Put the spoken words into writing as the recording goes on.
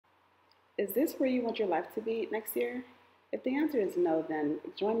Is this where you want your life to be next year? If the answer is no, then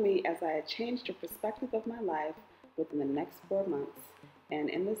join me as I change the perspective of my life within the next 4 months. And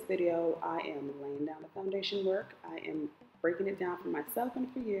in this video, I am laying down the foundation work. I am breaking it down for myself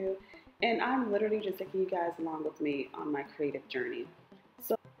and for you. And I'm literally just taking you guys along with me on my creative journey.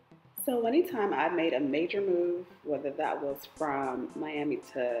 So anytime I made a major move, whether that was from Miami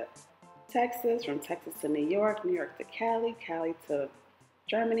to Texas, from Texas to New York to Cali, Cali to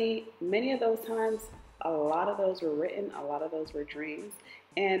Germany, many of those times, a lot of those were written, a lot of those were dreams.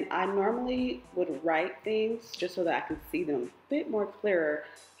 And I normally would write things just so that I can see them a bit more clearer,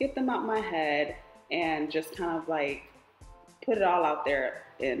 get them out my head, and just kind of like put it all out there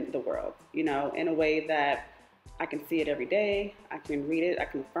in the world, in a way that I can see it every day, I can read it, I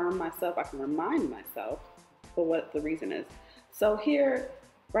can affirm myself, I can remind myself for what the reason is. So here,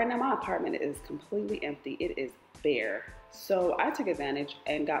 right now my apartment is completely empty, it is bare. So I took advantage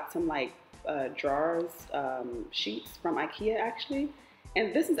and got some drawers, sheets from IKEA actually.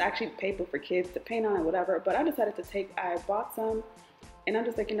 And this is actually paper for kids to paint on and whatever, but I decided I bought some and I'm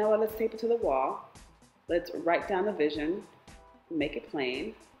just like, you know what, let's tape it to the wall. Let's write down the vision, make it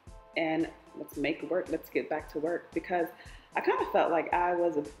plain, and let's make it work. Let's get back to work, because I kind of felt like I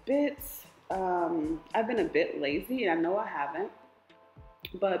was a bit, I've been a bit lazy, and I know I haven't.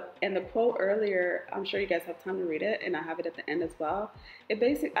 But in the quote earlier, I'm sure you guys have time to read it, and I have it at the end as well.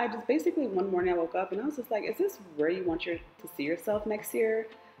 I just basically one morning I woke up and I was just like, is this where you want to see yourself next year?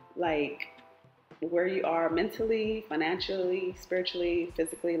 Like where you are mentally, financially, spiritually,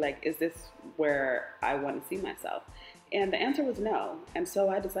 physically, like is this where I want to see myself? And the answer was no. And so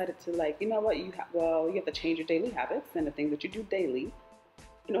I decided to you know what, you have to change your daily habits and the things that you do daily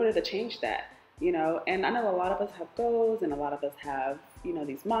in order to change that, And I know a lot of us have goals and a lot of us have,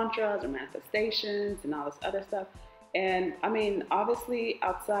 these mantras or manifestations and all this other stuff. And I mean, obviously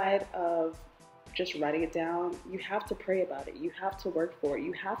outside of just writing it down, you have to pray about it. You have to work for it.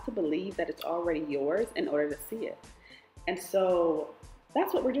 You have to believe that it's already yours in order to see it. And so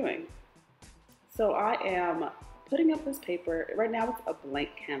that's what we're doing. So I am putting up this paper. Right now it's a blank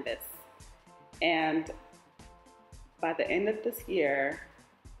canvas. And by the end of this year,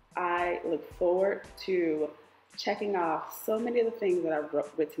 I look forward to checking off so many of the things that I've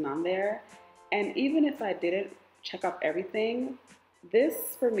written on there. And even if I didn't check off everything,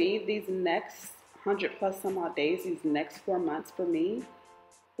 this for me, these next 100 plus some odd days, these next 4 months for me,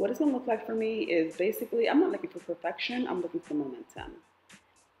 what it's gonna look like for me is basically, I'm not looking for perfection, I'm looking for momentum.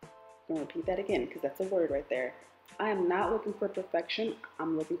 I'm gonna repeat that again because that's a word right there. I am not looking for perfection,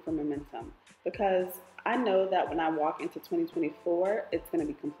 I'm looking for momentum, because I know that when I walk into 2024, it's going to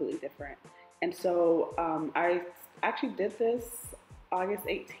be completely different. And so I actually did this August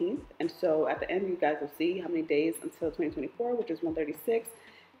 18th. And so at the end, you guys will see how many days until 2024, which is 136.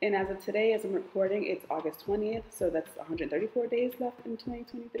 And as of today, as I'm recording, it's August 20th. So that's 134 days left in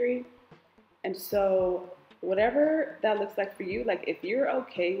 2023. And so whatever that looks like for you, like if you're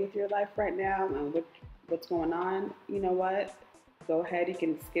okay with your life right now and what's going on, you know what? Go ahead, you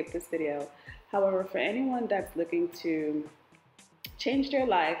can skip this video. However, for anyone that's looking to change their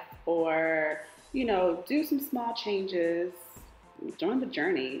life or, do some small changes, join the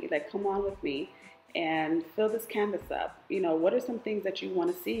journey, come on with me and fill this canvas up. What are some things that you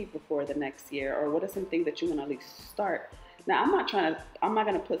want to see before the next year, or what are some things that you want to at least start? Now, I'm not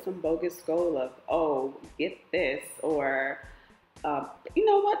going to put some bogus goal of, oh, get this, or, you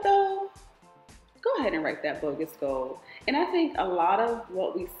know what though? Go ahead and write that bogus goal. And I think a lot of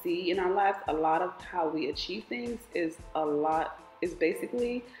what we see in our lives, a lot of how we achieve things is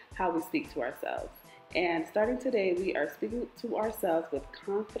basically how we speak to ourselves. And starting today, we are speaking to ourselves with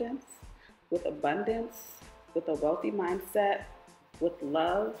confidence, with abundance, with a wealthy mindset, with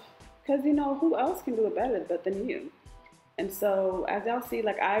love, because who else can do it better than you? And so as y'all see,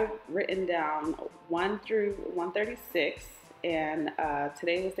 I've written down 1 through 136, and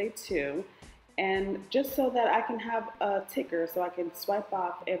today was day 2. And just so that I can have a ticker so I can swipe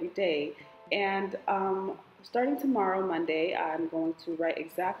off every day. And starting tomorrow, Monday, I'm going to write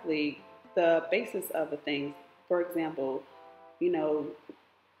exactly the basis of the things. For example,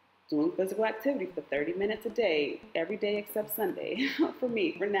 doing physical activity for 30 minutes a day, every day except Sunday, for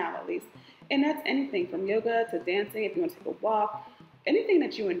me, for now at least. And that's anything from yoga to dancing, if you want to take a walk, anything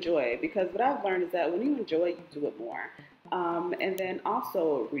that you enjoy. Because what I've learned is that when you enjoy it, you do it more. And then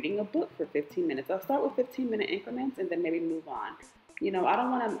also reading a book for 15 minutes. I'll start with 15-minute increments and then maybe move on. I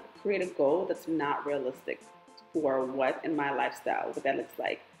don't want to create a goal that's not realistic for what in my lifestyle, what that looks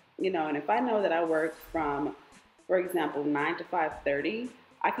like. And if I know that I work from, for example, 9 to 5:30,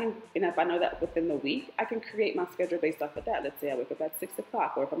 And if I know that within the week, I can create my schedule based off of that. Let's say I wake up at 6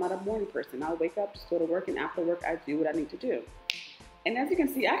 o'clock, or if I'm not a morning person, I'll wake up, just go to work, and after work, I do what I need to do. And as you can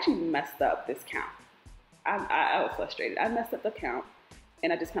see, I actually messed up this count. I was frustrated. I messed up the count,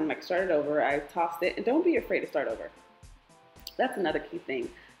 and I just kind of like started over. I tossed it, and don't be afraid to start over. That's another key thing.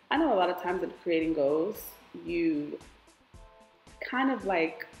 I know a lot of times in creating goals, you kind of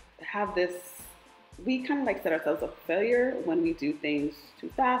like have this, we kind of like set ourselves up for failure when we do things too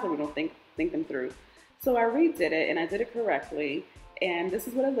fast or we don't think them through. So I redid it, and I did it correctly, and this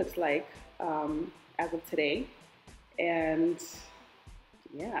is what it looks like as of today. And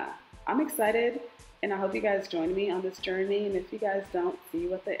yeah, I'm excited, and I hope you guys join me on this journey. And if you guys don't, see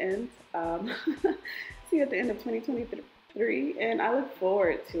you at the end. See you at the end of 2023, and I look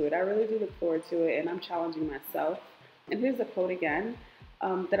forward to it. I really do look forward to it, and I'm challenging myself. And here's the quote again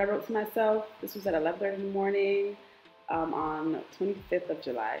that I wrote to myself. This was at 11:30 in the morning on 25th of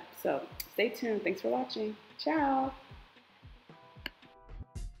July. So stay tuned. Thanks for watching. Ciao.